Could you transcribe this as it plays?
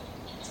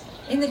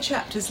In the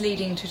chapters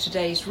leading to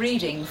today's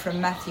reading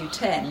from Matthew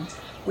 10,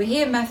 we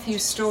hear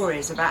Matthew's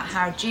stories about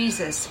how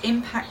Jesus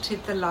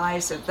impacted the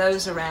lives of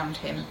those around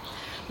him.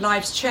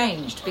 Lives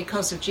changed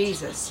because of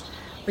Jesus,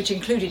 which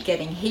included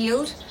getting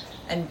healed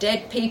and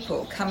dead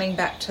people coming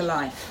back to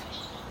life.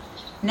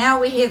 Now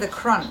we hear the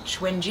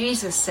crunch when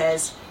Jesus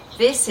says,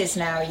 "This is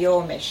now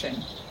your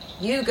mission.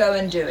 You go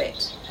and do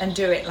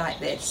it like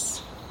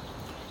this."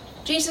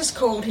 Jesus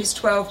called his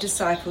 12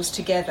 disciples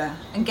together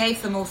and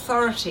gave them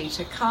authority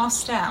to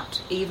cast out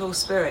evil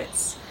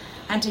spirits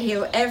and to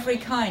heal every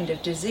kind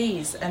of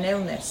disease and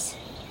illness.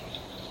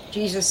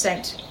 Jesus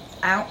sent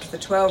out the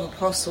 12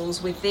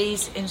 apostles with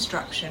these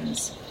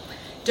instructions: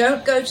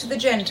 "Don't go to the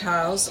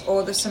Gentiles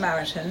or the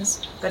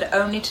Samaritans, but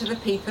only to the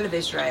people of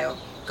Israel,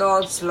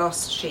 God's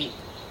lost sheep.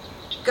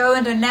 Go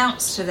and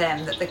announce to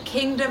them that the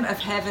kingdom of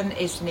heaven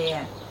is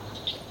near.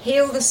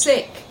 Heal the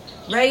sick,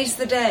 raise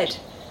the dead,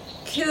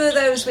 cure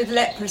those with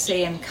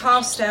leprosy and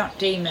cast out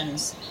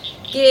demons.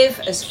 Give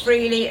as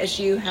freely as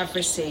you have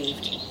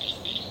received.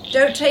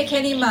 Don't take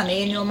any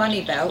money in your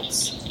money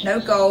belts, no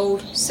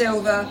gold,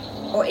 silver,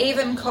 or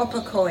even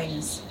copper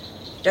coins.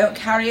 Don't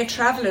carry a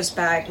traveller's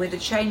bag with a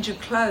change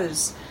of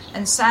clothes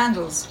and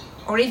sandals,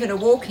 or even a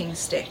walking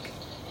stick.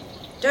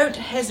 Don't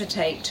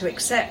hesitate to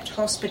accept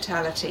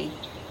hospitality,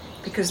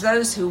 because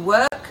those who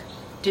work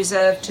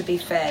deserve to be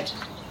fed.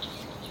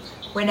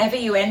 Whenever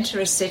you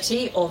enter a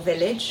city or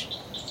village,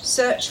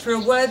 search for a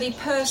worthy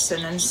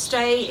person and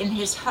stay in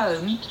his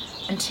home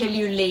until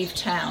you leave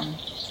town.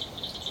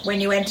 When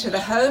you enter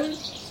the home,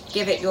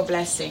 give it your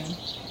blessing.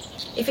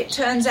 If it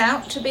turns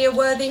out to be a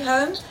worthy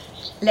home,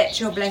 let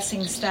your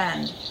blessing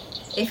stand.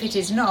 If it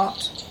is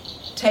not,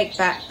 take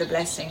back the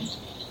blessing.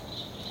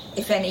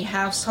 If any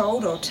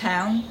household or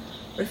town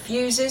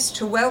refuses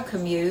to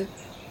welcome you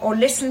or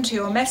listen to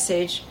your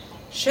message,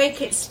 shake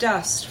its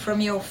dust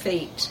from your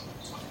feet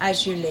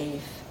as you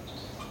leave.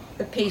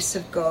 The peace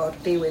of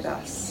God be with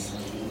us.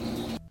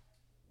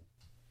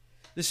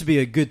 This would be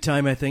a good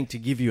time, I think, to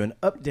give you an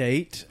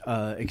update,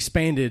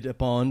 expanded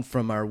upon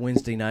from our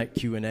Wednesday night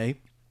Q&A.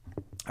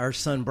 Our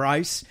son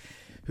Bryce,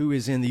 who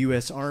is in the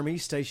U.S. Army,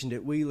 stationed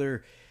at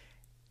Wheeler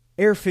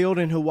Airfield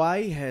in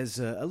Hawaii, has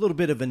a little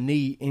bit of a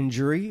knee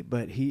injury,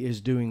 but he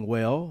is doing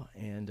well,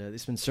 and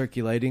it's been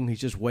circulating. He's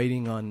just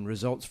waiting on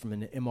results from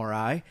an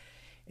MRI,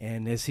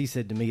 and as he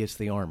said to me, it's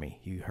the Army.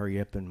 You hurry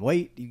up and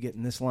wait. You get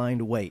in this line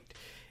to wait.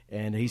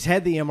 And he's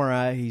had the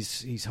MRI.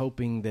 He's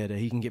hoping that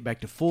he can get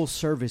back to full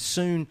service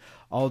soon,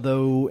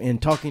 although in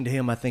talking to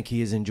him, I think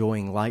he is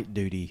enjoying light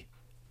duty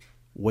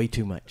way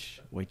too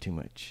much.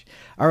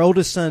 Our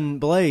oldest son,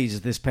 Blaze,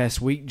 this past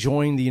week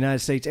joined the United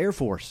States Air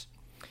Force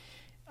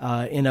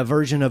in a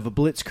version of a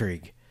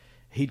blitzkrieg.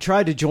 He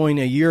tried to join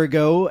a year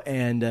ago,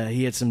 and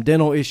he had some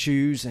dental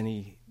issues, and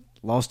he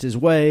lost his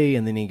way,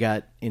 and then he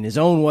got in his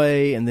own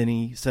way, and then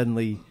he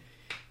suddenly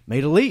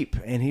made a leap,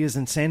 and he is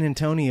in San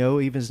Antonio,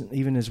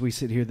 even as we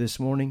sit here this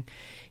morning,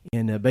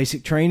 in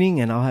basic training,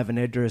 and I'll have an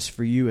address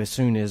for you as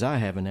soon as I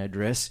have an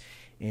address,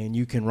 and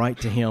you can write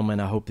to him, and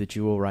I hope that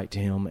you will write to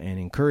him and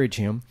encourage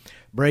him.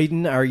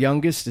 Braden, our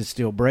youngest, is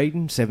still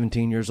Braden,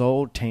 17 years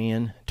old,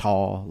 tan,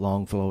 tall,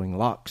 long flowing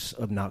locks,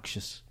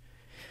 obnoxious.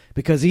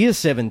 Because he is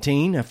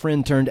 17, a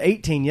friend turned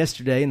 18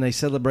 yesterday, and they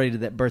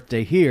celebrated that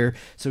birthday here,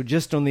 so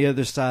just on the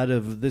other side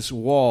of this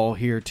wall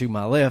here to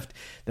my left,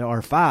 there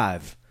are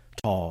 5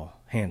 tall,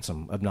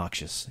 handsome,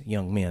 obnoxious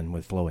young men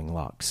with flowing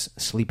locks,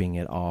 sleeping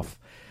it off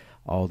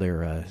all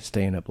their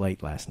staying up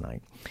late last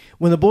night.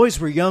 When the boys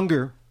were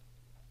younger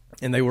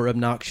and they were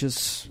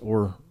obnoxious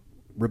or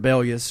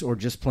rebellious or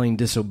just plain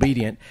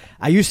disobedient,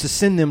 I used to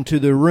send them to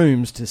their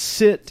rooms to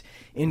sit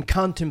in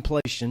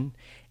contemplation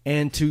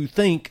and to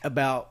think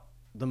about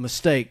the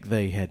mistake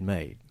they had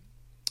made.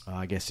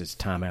 I guess it's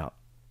time out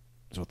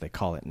is what they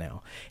call it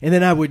now. And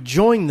then I would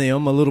join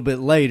them a little bit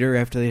later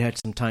after they had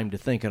some time to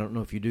think. I don't know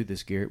if you do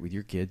this, Garrett, with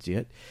your kids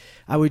yet.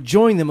 I would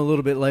join them a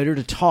little bit later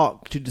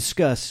to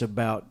discuss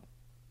about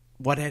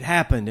what had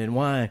happened and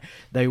why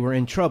they were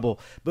in trouble.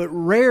 But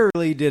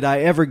rarely did I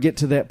ever get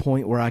to that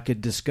point where I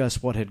could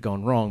discuss what had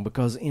gone wrong,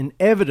 because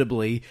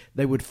inevitably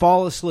they would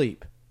fall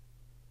asleep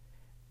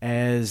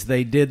as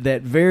they did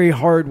that very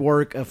hard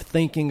work of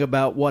thinking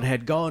about what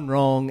had gone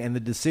wrong and the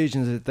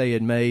decisions that they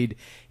had made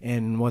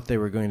and what they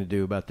were going to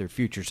do about their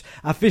futures.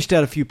 I fished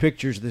out a few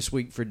pictures this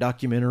week for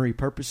documentary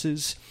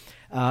purposes,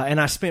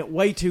 and I spent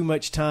way too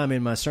much time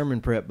in my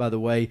sermon prep, by the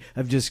way,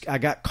 I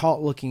got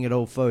caught looking at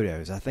old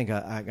photos. I think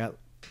I got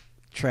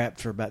trapped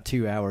for about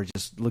 2 hours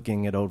just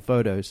looking at old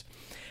photos,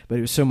 but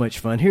it was so much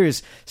fun. Here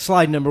is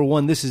slide number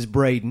 1. This is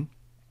Braden,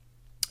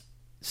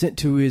 sent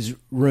to his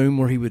room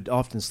where he would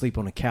often sleep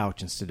on a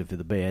couch instead of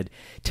the bed,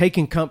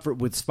 taking comfort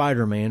with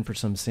Spider-Man for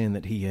some sin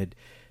that he had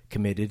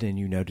committed, and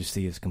you notice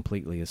he is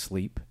completely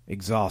asleep,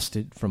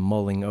 exhausted from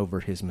mulling over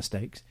his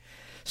mistakes.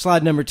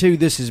 Slide number 2,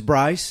 this is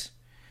Bryce,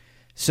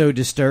 so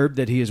disturbed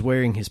that he is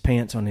wearing his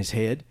pants on his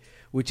head,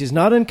 which is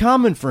not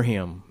uncommon for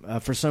him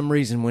for some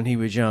reason when he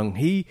was young.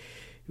 He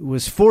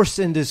was forced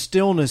into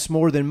stillness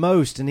more than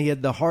most, and he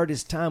had the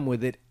hardest time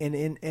with it,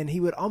 and he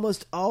would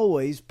almost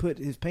always put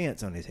his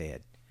pants on his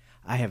head.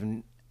 I have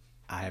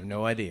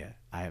no idea.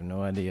 I have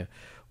no idea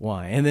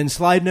why. And then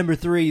slide number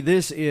 3,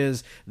 this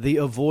is the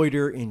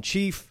avoider in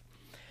chief.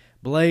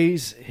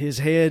 Blaze, his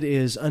head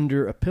is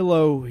under a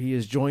pillow. He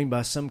is joined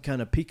by some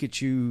kind of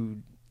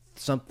Pikachu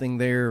something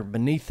there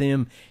beneath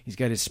him. He's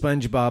got his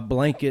SpongeBob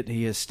blanket.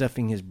 He is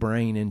stuffing his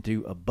brain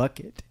into a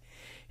bucket.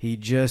 He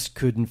just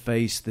couldn't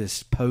face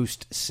this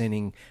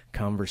post-sinning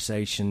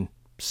conversation,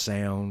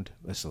 sound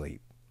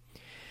asleep.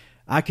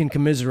 I can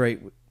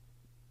commiserate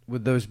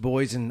with those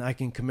boys, and I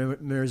can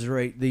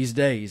commiserate these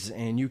days,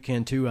 and you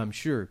can too, I'm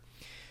sure.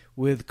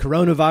 With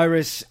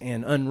coronavirus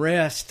and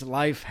unrest,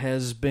 life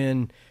has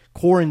been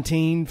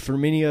quarantined for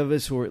many of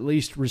us, or at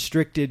least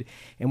restricted,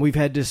 and we've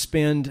had to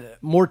spend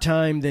more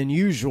time than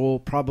usual,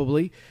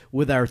 probably,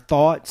 with our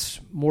thoughts,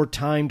 more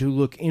time to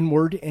look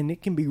inward, and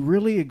it can be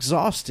really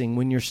exhausting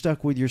when you're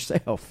stuck with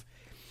yourself.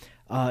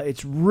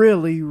 It's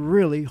really,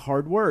 really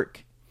hard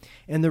work.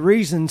 And the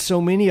reason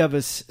so many of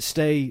us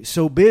stay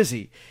so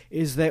busy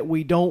is that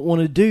we don't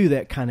want to do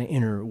that kind of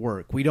inner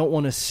work. We don't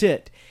want to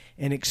sit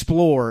and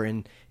explore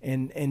and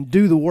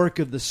do the work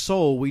of the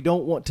soul. We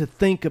don't want to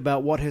think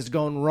about what has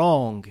gone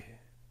wrong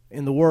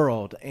in the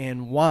world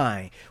and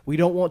why. We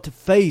don't want to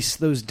face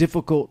those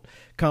difficult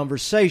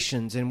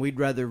conversations, and we'd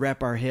rather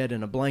wrap our head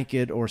in a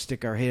blanket or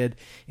stick our head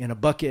in a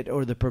bucket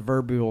or the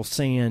proverbial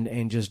sand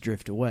and just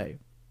drift away.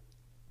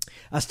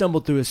 I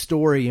stumbled through a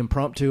story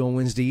impromptu on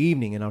Wednesday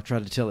evening, and I'll try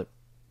to tell it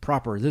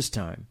proper this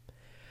time,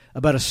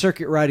 about a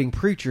circuit riding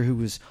preacher who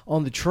was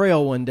on the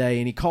trail one day,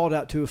 and he called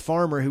out to a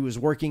farmer who was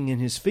working in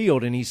his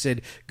field, and he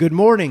said, "Good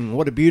morning,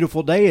 what a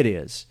beautiful day it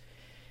is."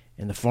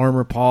 And the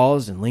farmer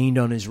paused and leaned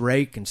on his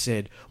rake and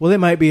said, "Well, it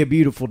might be a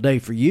beautiful day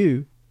for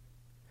you,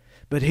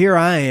 but here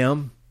I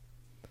am,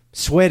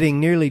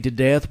 sweating nearly to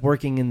death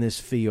working in this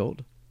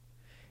field,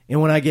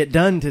 and when I get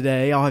done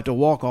today, I'll have to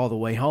walk all the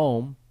way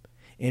home.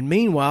 And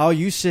meanwhile,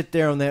 you sit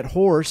there on that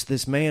horse,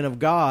 this man of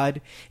God,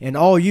 and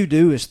all you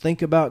do is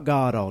think about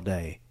God all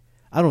day.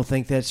 I don't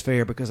think that's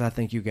fair because I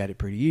think you got it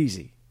pretty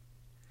easy."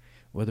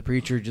 Well, the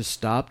preacher just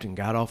stopped and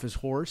got off his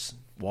horse,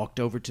 walked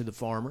over to the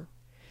farmer,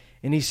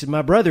 and he said,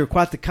 "My brother,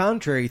 quite the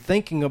contrary.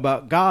 Thinking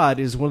about God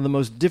is one of the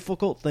most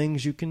difficult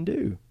things you can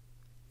do.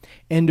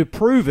 And to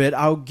prove it,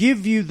 I'll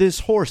give you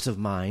this horse of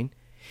mine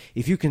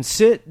if you can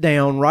sit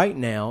down right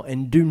now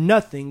and do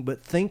nothing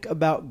but think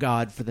about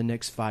God for the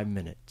next 5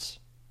 minutes."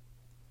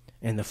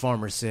 And the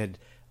farmer said,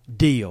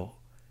 "Deal.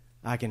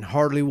 I can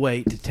hardly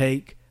wait to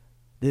take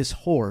this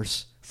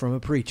horse from a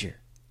preacher."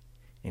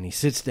 And he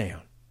sits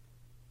down.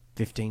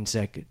 15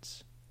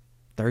 seconds.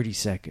 30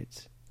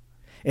 seconds.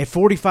 At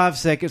 45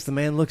 seconds, the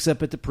man looks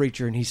up at the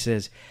preacher and he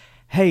says,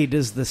 "Hey,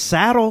 does the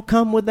saddle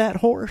come with that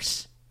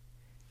horse?"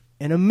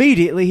 And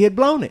immediately he had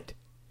blown it.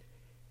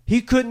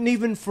 He couldn't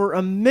even for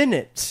a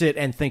minute sit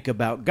and think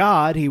about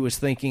God. He was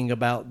thinking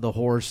about the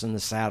horse and the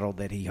saddle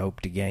that he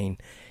hoped to gain,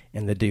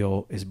 and the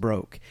deal is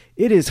broke.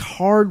 It is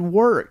hard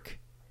work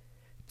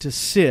to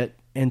sit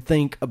and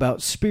think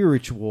about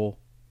spiritual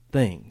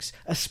things,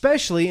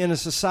 especially in a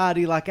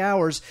society like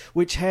ours,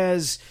 which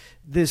has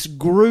this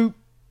group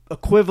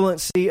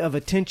equivalency of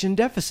attention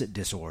deficit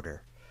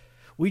disorder.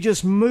 We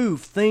just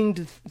move thing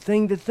to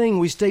thing.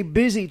 We stay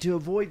busy to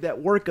avoid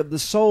that work of the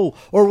soul,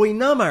 or we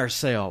numb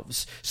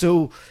ourselves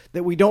so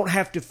that we don't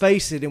have to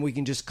face it and we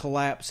can just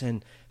collapse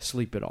and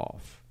sleep it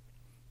off.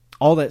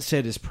 All that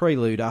said is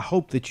prelude. I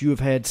hope that you have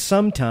had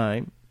some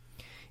time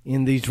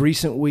in these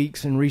recent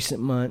weeks and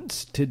recent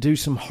months to do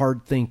some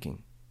hard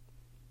thinking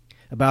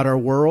about our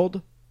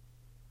world,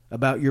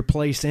 about your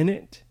place in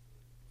it,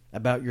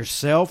 about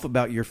yourself,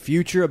 about your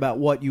future, about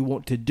what you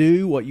want to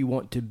do, what you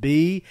want to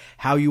be,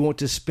 how you want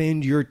to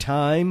spend your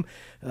time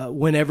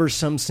whenever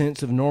some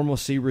sense of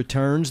normalcy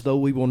returns, though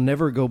we will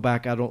never go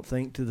back, I don't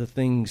think, to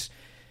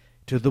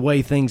the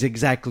way things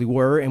exactly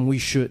were, and we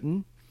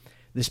shouldn't.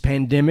 This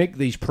pandemic,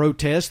 these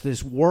protests,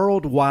 this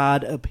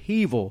worldwide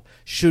upheaval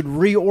should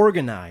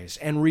reorganize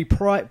and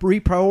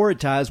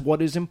reprioritize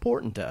what is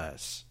important to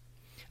us.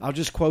 I'll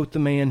just quote the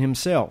man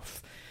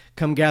himself.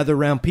 "Come gather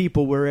round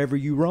people wherever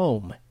you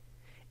roam,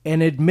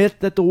 and admit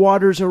that the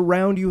waters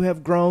around you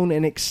have grown,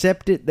 and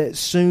accept it that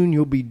soon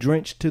you'll be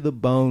drenched to the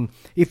bone.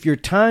 If your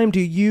time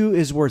to you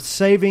is worth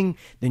saving,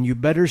 then you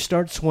better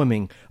start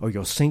swimming, or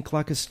you'll sink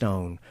like a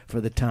stone,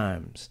 for the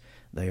times,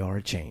 they are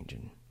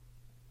a-changin'."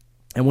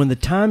 And when the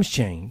times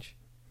change,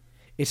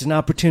 it's an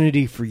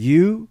opportunity for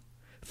you,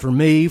 for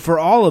me, for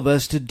all of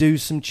us to do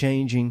some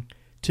changing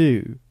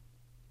too.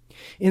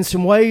 In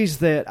some ways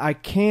that I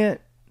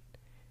can't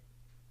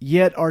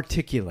yet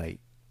articulate.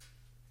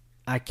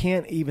 I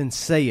can't even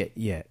say it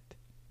yet.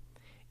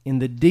 In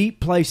the deep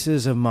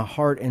places of my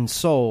heart and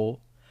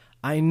soul,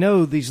 I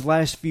know these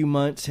last few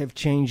months have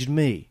changed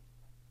me.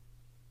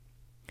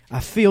 I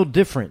feel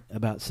different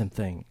about some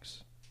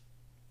things.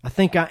 I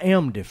think I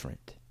am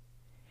different.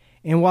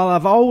 And while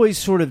I've always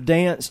sort of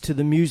danced to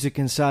the music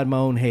inside my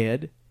own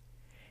head,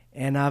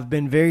 and I've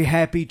been very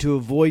happy to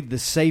avoid the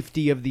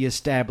safety of the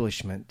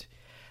establishment,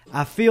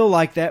 I feel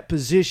like that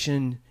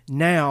position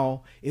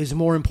now is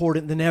more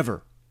important than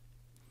ever.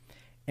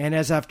 And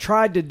as I've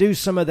tried to do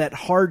some of that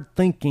hard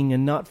thinking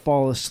and not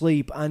fall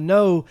asleep, I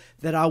know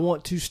that I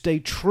want to stay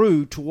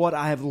true to what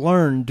I have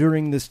learned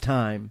during this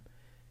time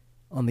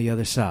on the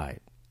other side.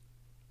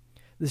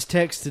 This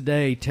text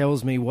today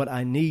tells me what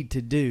I need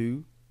to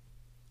do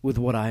with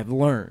what I have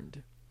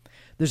learned.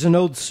 There's an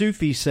old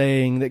Sufi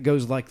saying that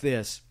goes like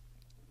this: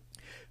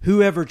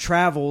 whoever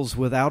travels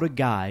without a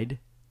guide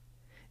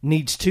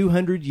needs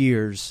 200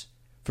 years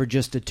for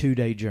just a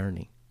 2-day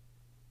journey.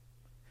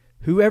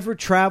 Whoever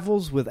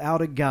travels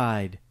without a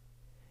guide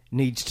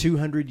needs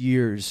 200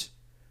 years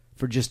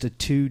for just a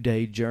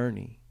 2-day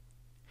journey.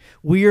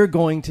 We are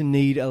going to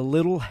need a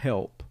little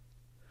help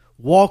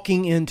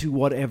walking into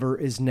whatever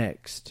is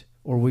next,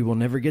 or we will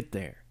never get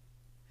there.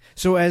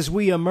 So as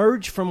we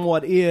emerge from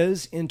what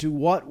is into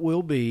what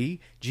will be,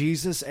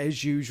 Jesus,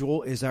 as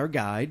usual, is our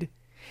guide.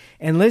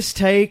 And let's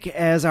take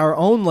as our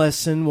own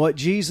lesson what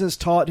Jesus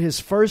taught his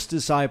first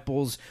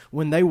disciples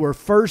when they were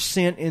first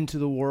sent into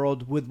the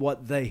world with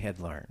what they had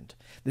learned.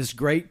 This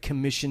great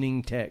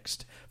commissioning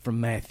text from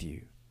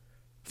Matthew.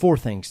 4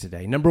 things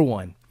today. Number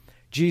 1,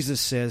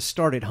 Jesus says,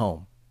 start at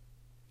home.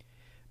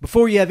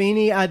 Before you have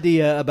any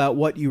idea about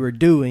what you are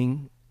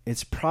doing,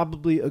 it's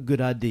probably a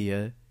good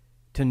idea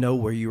to know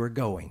where you are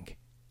going.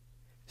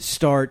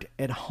 Start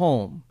at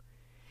home.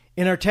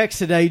 In our text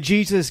today,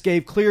 Jesus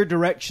gave clear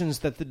directions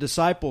that the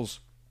disciples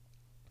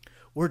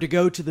were to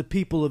go to the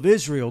people of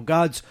Israel,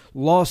 God's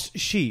lost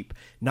sheep,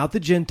 not the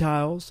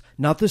Gentiles,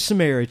 not the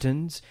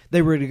Samaritans.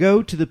 They were to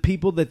go to the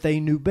people that they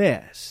knew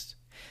best.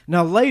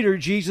 Now later,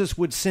 Jesus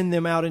would send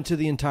them out into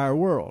the entire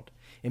world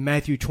in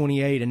Matthew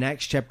 28 and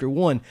Acts chapter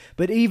 1.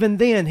 But even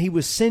then, he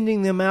was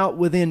sending them out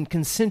within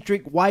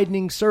concentric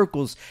widening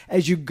circles.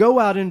 As you go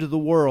out into the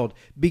world,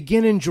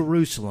 begin in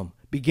Jerusalem,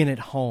 begin at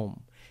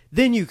home.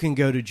 Then you can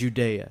go to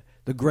Judea,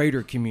 the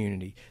greater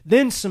community,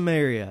 then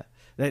Samaria,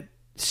 that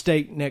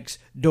state next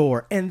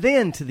door, and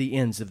then to the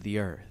ends of the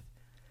earth.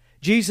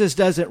 Jesus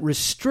doesn't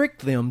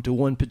restrict them to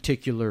one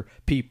particular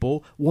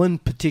people, one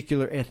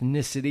particular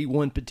ethnicity,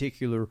 one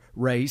particular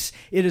race.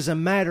 It is a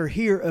matter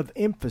here of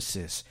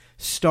emphasis.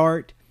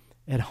 Start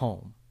at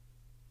home.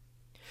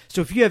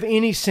 So if you have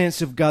any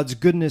sense of God's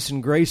goodness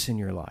and grace in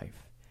your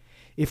life,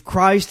 if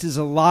Christ is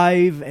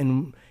alive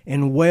and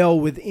well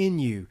within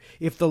you,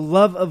 if the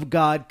love of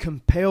God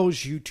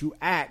compels you to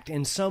act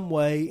in some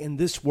way in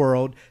this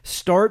world,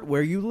 start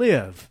where you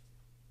live.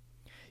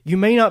 You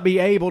may not be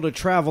able to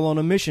travel on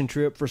a mission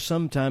trip for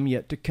some time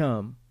yet to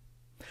come.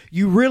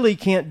 You really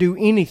can't do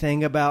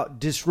anything about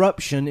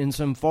disruption in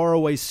some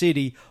faraway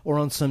city or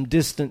on some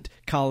distant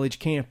college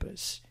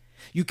campus.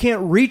 You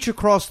can't reach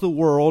across the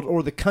world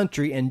or the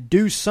country and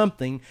do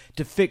something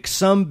to fix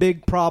some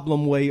big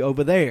problem way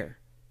over there.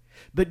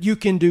 But you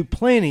can do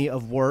plenty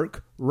of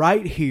work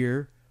right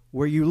here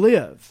where you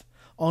live,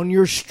 on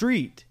your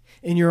street,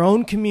 in your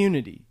own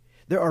community.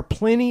 There are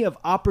plenty of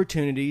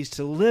opportunities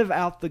to live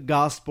out the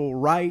gospel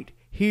right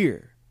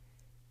here.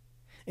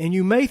 And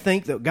you may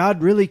think that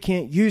God really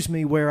can't use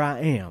me where I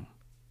am.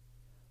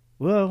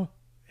 Well,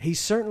 he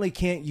certainly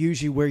can't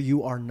use you where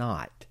you are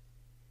not.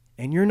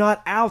 And you're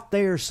not out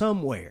there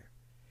somewhere.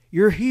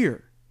 You're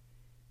here,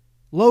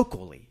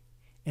 locally.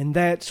 And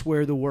that's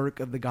where the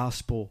work of the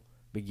gospel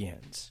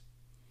begins.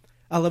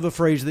 I love a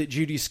phrase that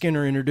Judy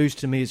Skinner introduced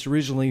to me. It's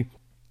originally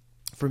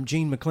from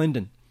Gene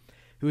McClendon,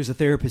 who is a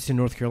therapist in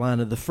North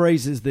Carolina. The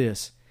phrase is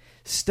this: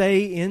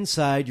 stay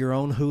inside your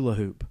own hula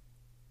hoop.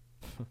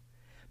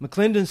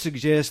 McClendon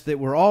suggests that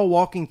we're all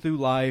walking through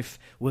life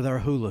with our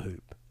hula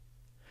hoop.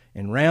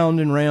 And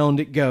round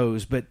it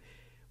goes, but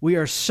we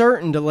are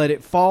certain to let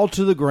it fall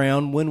to the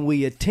ground when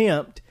we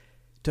attempt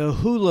to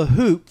hula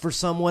hoop for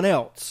someone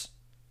else.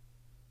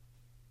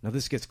 Now,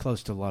 this gets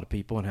close to a lot of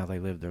people and how they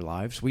live their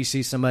lives. We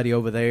see somebody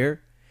over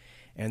there,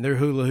 and their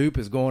hula hoop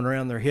is going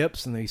around their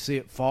hips, and they see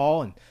it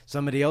fall, and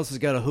somebody else has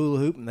got a hula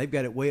hoop, and they've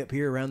got it way up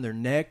here around their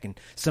neck, and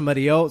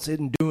somebody else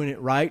isn't doing it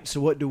right.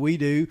 So what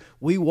do?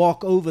 We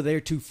walk over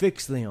there to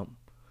fix them.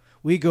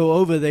 We go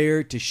over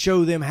there to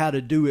show them how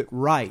to do it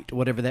right,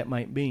 whatever that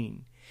might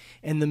mean.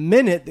 And the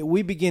minute that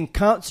we begin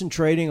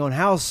concentrating on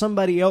how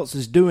somebody else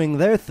is doing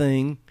their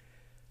thing,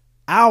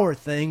 our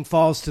thing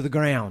falls to the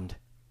ground.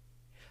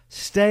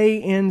 Stay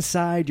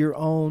inside your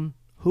own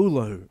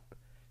hula hoop.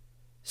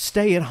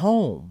 Stay at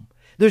home.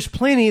 There's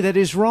plenty that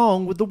is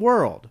wrong with the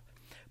world,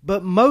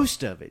 but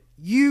most of it,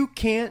 you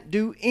can't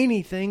do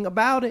anything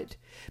about it.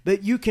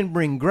 But you can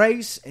bring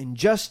grace and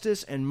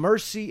justice and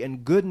mercy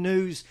and good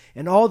news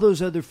and all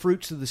those other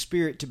fruits of the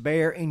Spirit to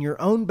bear in your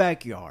own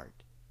backyard.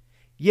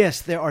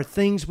 Yes, there are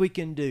things we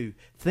can do,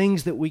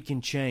 things that we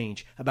can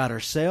change about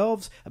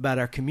ourselves, about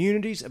our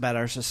communities, about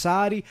our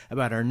society,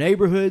 about our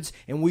neighborhoods,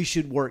 and we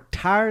should work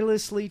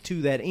tirelessly to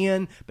that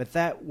end, but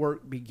that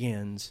work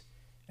begins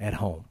at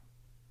home.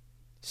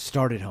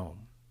 Start at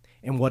home.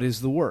 And what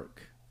is the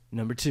work?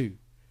 Number 2,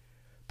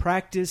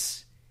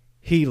 practice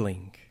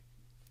healing.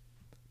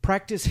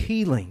 Practice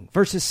healing.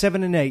 Verses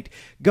 7 and 8.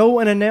 Go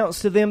and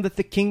announce to them that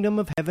the kingdom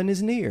of heaven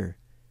is near.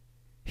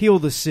 Heal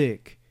the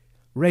sick.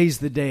 Raise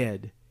the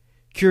dead.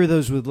 cure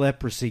those with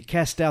leprosy,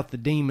 cast out the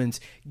demons,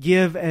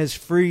 give as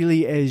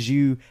freely as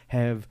you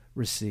have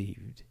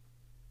received.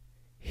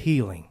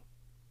 Healing.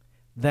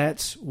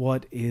 That's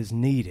what is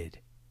needed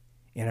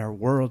in our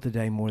world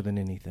today more than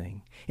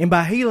anything. And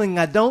by healing,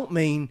 I don't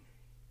mean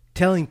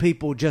telling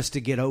people just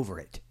to get over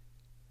it.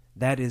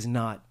 That is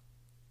not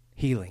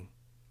healing.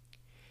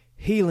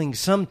 Healing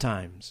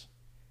sometimes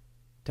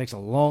takes a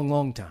long,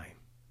 long time.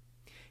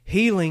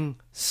 Healing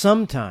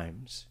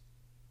sometimes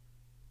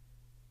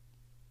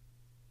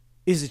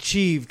is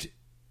achieved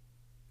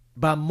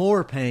by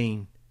more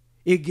pain.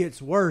 It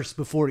gets worse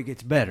before it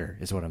gets better,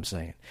 is what I'm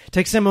saying.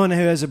 Take someone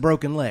who has a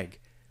broken leg.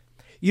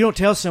 You don't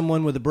tell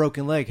someone with a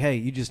broken leg, hey,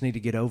 you just need to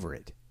get over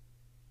it.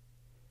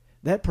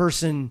 That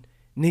person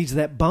needs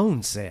that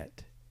bone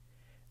set.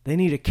 They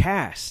need a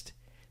cast.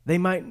 They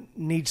might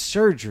need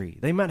surgery.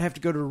 They might have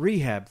to go to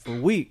rehab for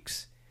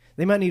weeks.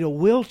 They might need a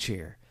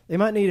wheelchair. They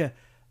might need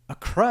a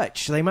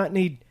crutch. They might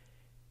need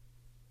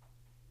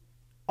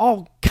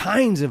all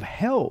kinds of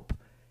help.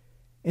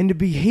 And to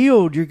be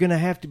healed, you're going to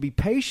have to be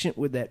patient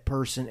with that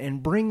person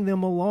and bring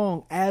them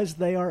along as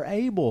they are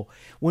able.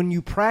 When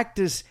you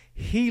practice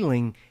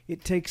healing,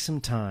 it takes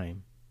some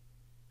time.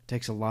 It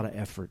takes a lot of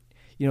effort.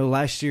 You know,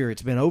 last year,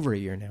 it's been over a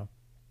year now,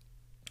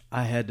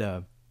 I had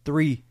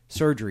 3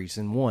 surgeries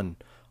in one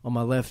on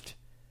my left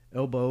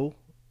elbow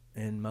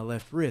and my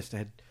left wrist. I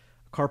had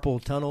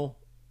carpal tunnel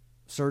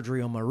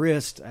surgery on my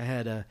wrist. I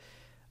had a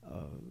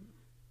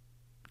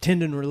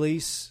tendon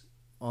release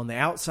on the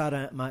outside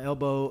of my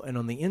elbow, and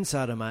on the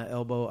inside of my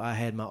elbow, I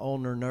had my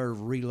ulnar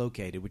nerve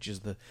relocated, which is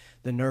the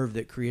nerve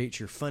that creates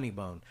your funny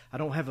bone. I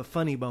don't have a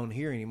funny bone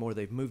here anymore.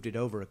 They've moved it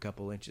over a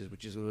couple inches,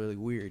 which is really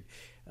weird.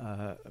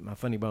 My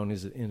funny bone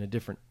is in a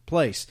different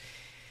place.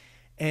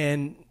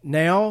 And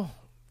now,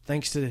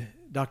 thanks to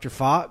Dr.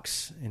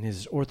 Fox and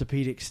his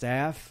orthopedic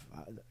staff,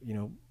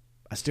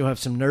 I still have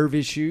some nerve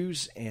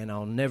issues, and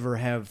I'll never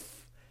have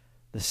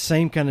the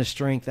same kind of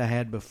strength I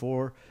had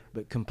before,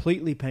 but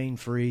completely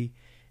pain-free.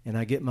 And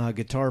I get my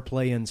guitar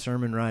playing,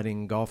 sermon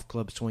writing, golf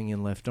club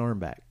swinging left arm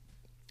back,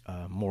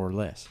 more or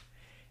less.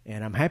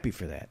 And I'm happy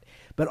for that.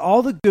 But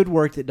all the good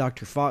work that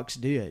Dr. Fox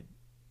did,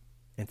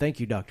 and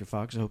thank you, Dr.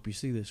 Fox, I hope you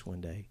see this one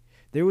day,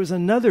 there was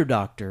another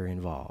doctor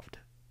involved,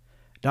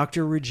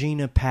 Dr.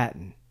 Regina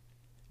Patton,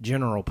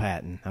 General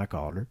Patton, I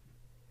called her.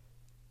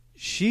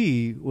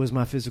 She was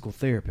my physical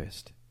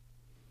therapist.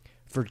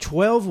 For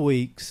 12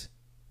 weeks,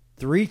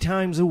 3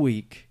 times a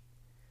week,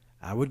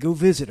 I would go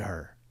visit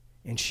her.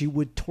 And she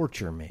would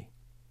torture me.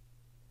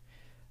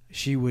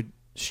 She would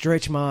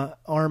stretch my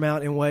arm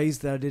out in ways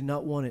that I did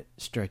not want it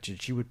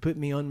stretched. She would put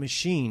me on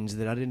machines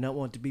that I did not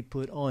want to be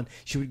put on.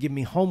 She would give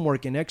me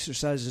homework and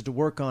exercises to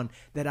work on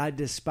that I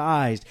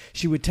despised.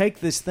 She would take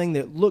this thing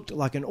that looked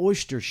like an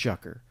oyster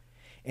shucker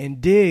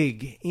and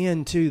dig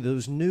into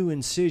those new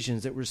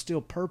incisions that were still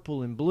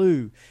purple and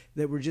blue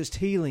that were just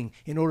healing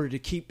in order to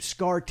keep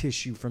scar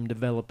tissue from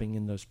developing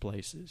in those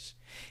places.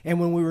 And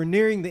when we were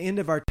nearing the end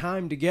of our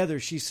time together,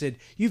 she said,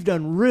 "You've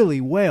done really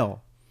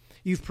well.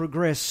 You've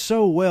progressed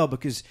so well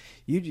because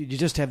you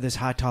just have this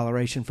high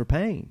toleration for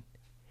pain."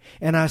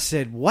 And I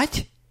said,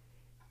 "What?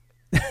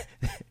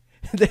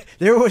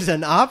 There was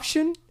an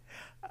option?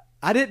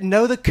 I didn't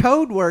know the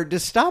code word to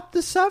stop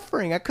the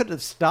suffering. I could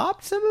have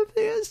stopped some of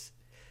this."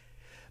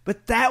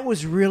 But that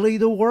was really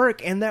the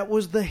work, and that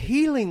was the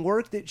healing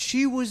work that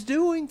she was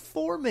doing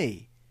for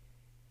me.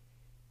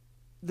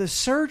 The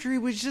surgery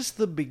was just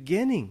the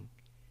beginning.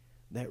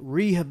 That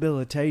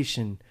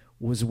rehabilitation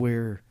was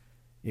where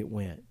it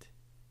went.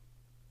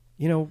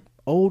 You know,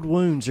 old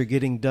wounds are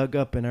getting dug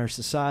up in our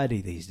society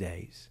these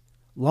days.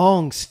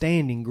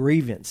 Long-standing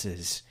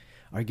grievances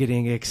are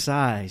getting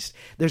excised.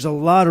 There's a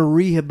lot of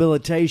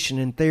rehabilitation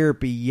and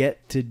therapy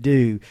yet to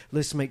do.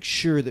 Let's make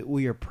sure that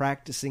we are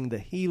practicing the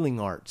healing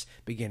arts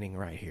beginning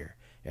right here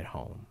at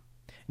home.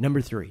 Number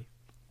 3,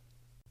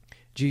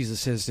 Jesus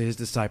says to his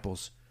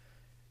disciples,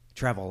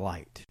 travel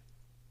light.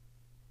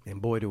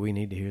 And boy, do we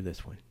need to hear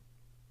this one.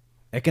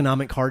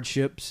 Economic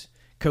hardships,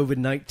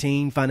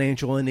 COVID-19,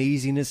 financial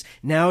uneasiness.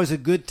 Now is a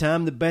good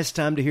time, the best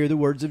time to hear the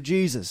words of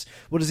Jesus.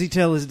 What does he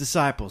tell his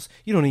disciples?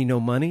 You don't need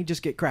no money,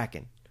 just get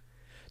cracking.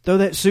 Throw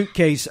that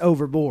suitcase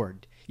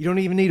overboard. You don't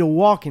even need a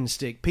walking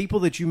stick. People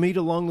that you meet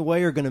along the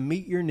way are going to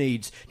meet your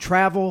needs.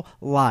 Travel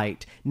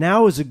light.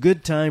 Now is a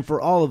good time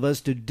for all of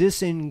us to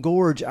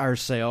disengorge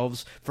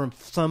ourselves from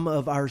some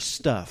of our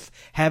stuff.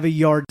 Have a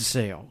yard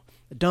sale.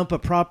 Dump a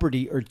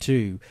property or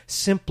 2.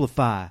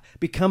 Simplify.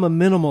 Become a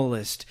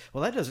minimalist.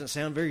 Well, that doesn't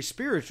sound very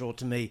spiritual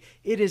to me.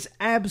 It is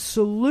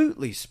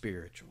absolutely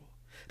spiritual.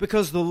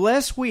 Because the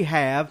less we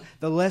have,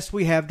 the less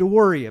we have to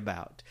worry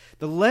about.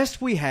 The less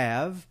we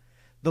have,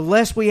 the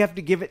less we have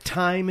to give it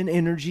time and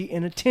energy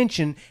and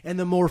attention, and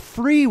the more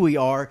free we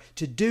are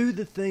to do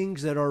the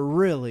things that are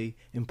really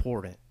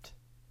important.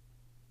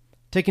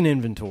 Take an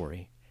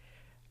inventory.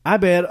 I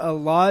bet a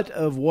lot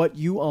of what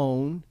you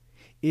own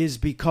is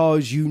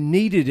because you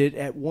needed it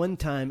at one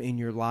time in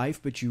your life,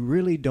 but you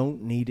really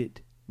don't need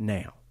it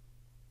now.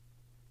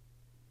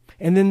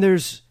 And then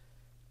there's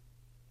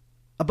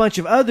a bunch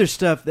of other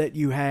stuff that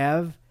you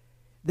have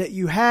that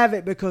you have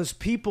it because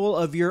people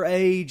of your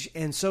age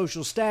and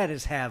social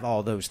status have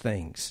all those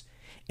things.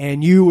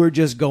 And you were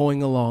just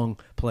going along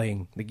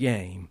playing the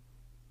game.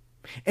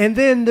 And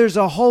then there's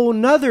a whole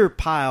nother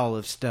pile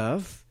of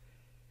stuff.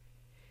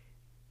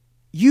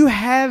 You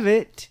have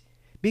it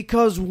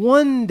because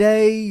one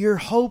day you're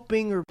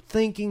hoping or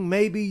thinking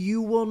maybe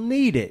you will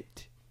need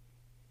it.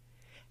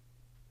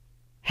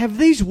 Have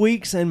these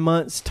weeks and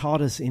months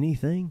taught us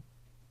anything?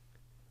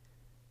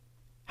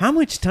 How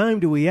much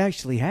time do we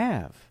actually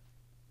have?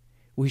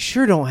 We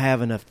sure don't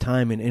have enough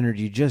time and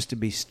energy just to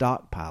be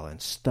stockpiling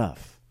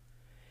stuff.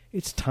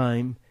 It's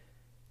time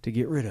to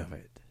get rid of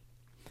it.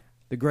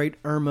 The great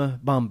Irma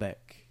Bombeck.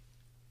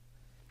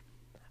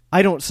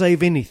 I don't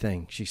save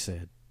anything, she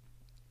said.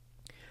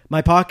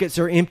 My pockets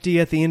are empty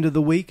at the end of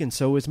the week, and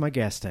so is my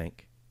gas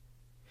tank.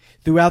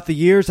 Throughout the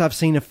years, I've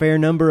seen a fair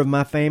number of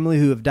my family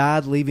who have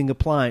died leaving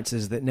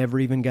appliances that never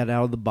even got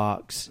out of the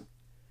box.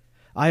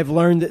 I have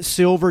learned that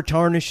silver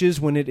tarnishes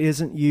when it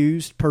isn't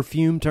used,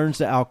 perfume turns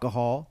to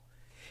alcohol,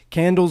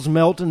 candles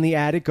melt in the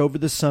attic over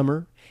the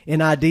summer,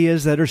 and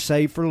ideas that are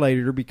saved for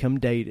later become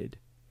dated.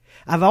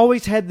 I've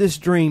always had this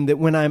dream that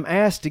when I'm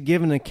asked to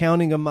give an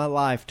accounting of my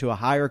life to a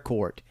higher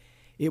court,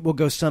 it will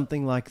go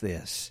something like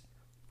this.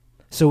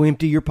 So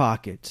empty your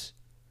pockets.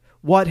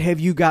 What have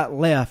you got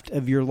left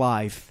of your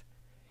life?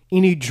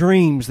 Any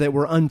dreams that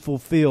were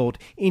unfulfilled,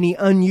 any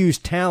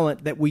unused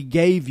talent that we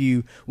gave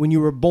you when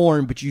you were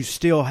born but you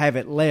still have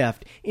it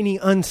left, any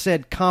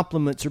unsaid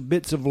compliments or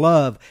bits of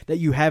love that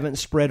you haven't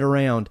spread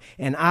around.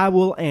 And I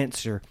will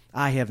answer,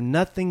 I have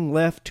nothing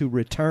left to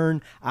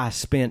return. I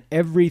spent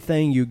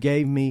everything you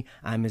gave me.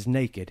 I'm as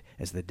naked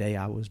as the day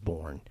I was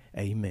born.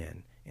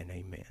 Amen and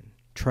amen.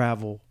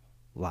 Travel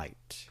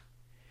light.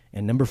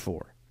 And number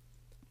 4,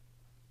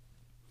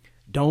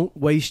 don't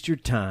waste your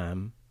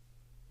time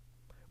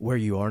where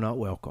you are not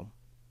welcome.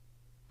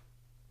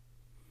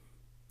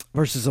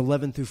 Verses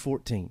 11 through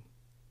 14.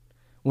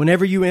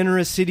 Whenever you enter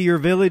a city or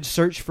village,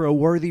 search for a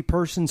worthy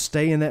person.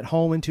 Stay in that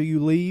home until you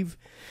leave.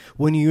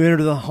 When you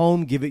enter the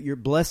home, give it your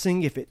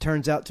blessing. If it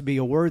turns out to be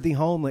a worthy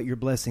home, let your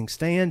blessing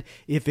stand.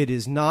 If it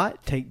is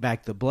not, take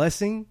back the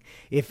blessing.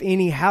 If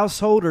any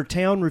household or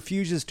town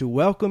refuses to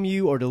welcome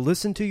you or to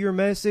listen to your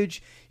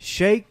message,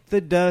 shake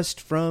the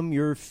dust from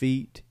your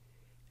feet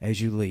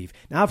as you leave.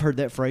 Now, I've heard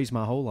that phrase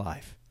my whole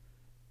life.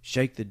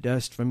 Shake the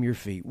dust from your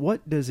feet.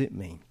 What does it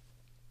mean?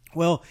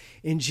 Well,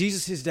 in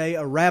Jesus' day,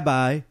 a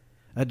rabbi,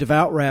 a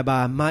devout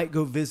rabbi, might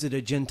go visit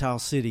a Gentile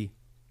city.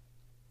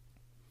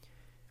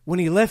 When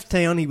he left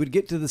town, he would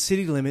get to the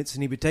city limits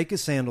and he would take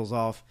his sandals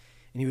off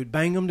and he would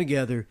bang them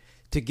together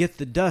to get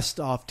the dust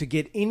off, to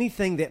get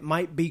anything that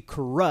might be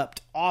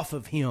corrupt off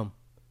of him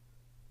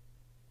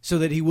so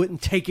that he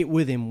wouldn't take it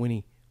with him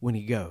when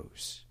he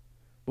goes.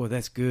 Boy,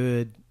 that's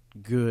good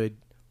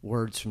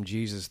words from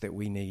Jesus that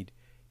we need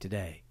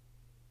today.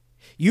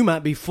 You might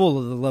be full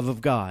of the love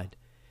of God.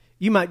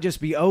 You might just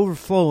be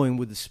overflowing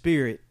with the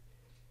Spirit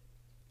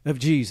of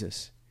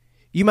Jesus.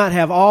 You might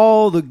have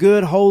all the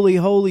good,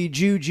 holy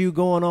juju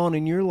going on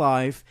in your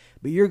life,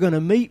 but you're going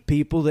to meet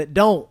people that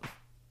don't.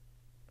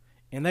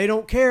 And they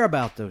don't care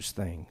about those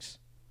things.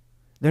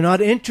 They're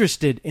not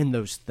interested in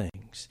those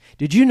things.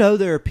 Did you know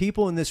there are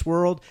people in this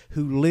world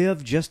who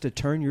live just to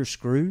turn your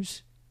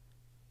screws?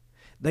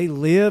 They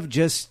live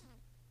just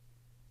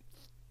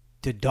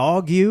to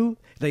dog you.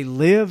 They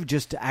live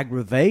just to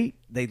aggravate.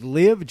 They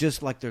live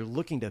just like they're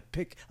looking to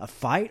pick a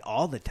fight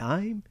all the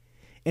time.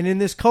 And in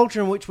this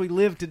culture in which we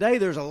live today,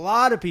 there's a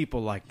lot of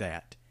people like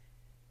that.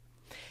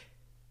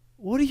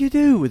 What do you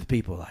do with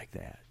people like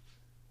that?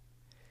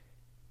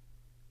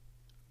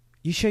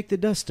 You shake the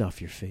dust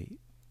off your feet.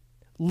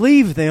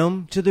 Leave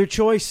them to their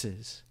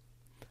choices.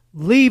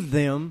 Leave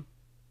them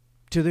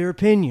to their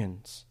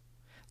opinions.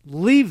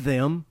 Leave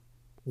them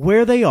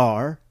where they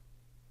are.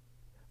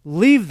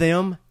 Leave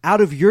them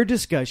out of your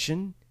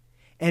discussion,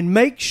 and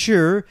make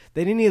sure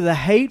that any of the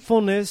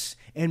hatefulness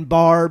and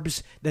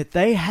barbs that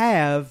they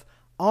have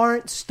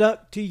aren't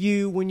stuck to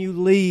you when you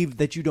leave,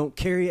 that you don't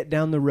carry it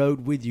down the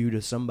road with you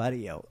to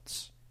somebody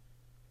else.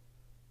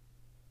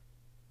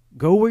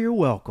 Go where you're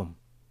welcome,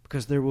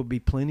 because there will be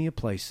plenty of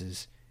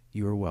places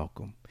you are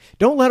welcome.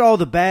 Don't let all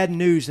the bad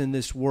news in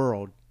this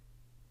world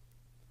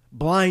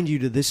blind you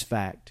to this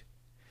fact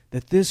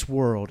that this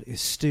world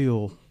is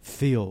still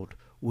filled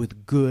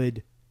with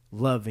good,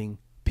 loving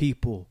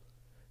people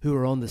who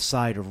are on the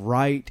side of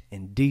right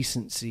and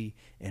decency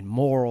and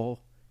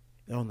moral,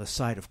 and on the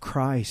side of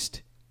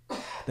Christ.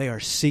 They are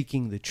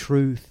seeking the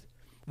truth.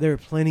 There are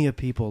plenty of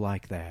people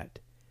like that.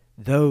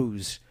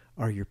 Those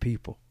are your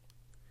people.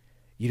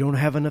 You don't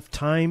have enough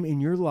time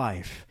in your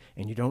life,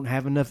 and you don't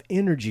have enough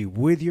energy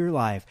with your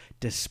life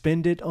to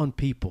spend it on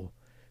people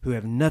who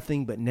have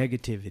nothing but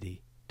negativity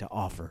to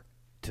offer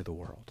to the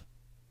world.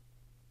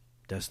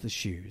 Dust the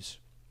shoes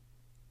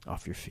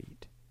off your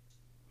feet.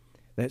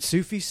 That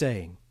Sufi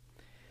saying,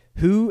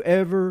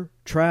 whoever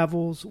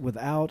travels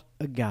without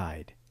a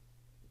guide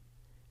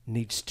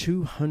needs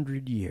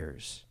 200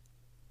 years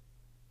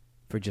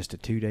for just a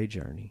 2-day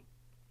journey.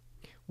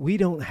 We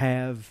don't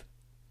have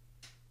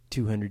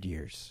 200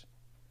 years.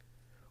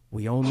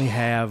 We only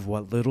have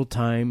what little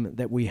time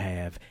that we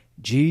have.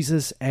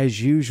 Jesus,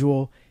 as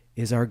usual,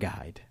 is our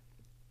guide.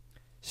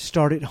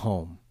 Start at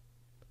home.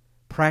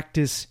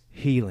 Practice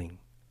healing.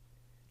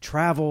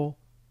 Travel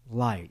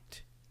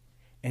light.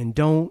 And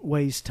don't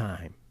waste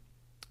time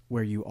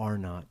where you are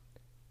not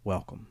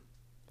welcome.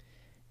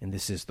 And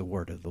this is the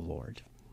word of the Lord.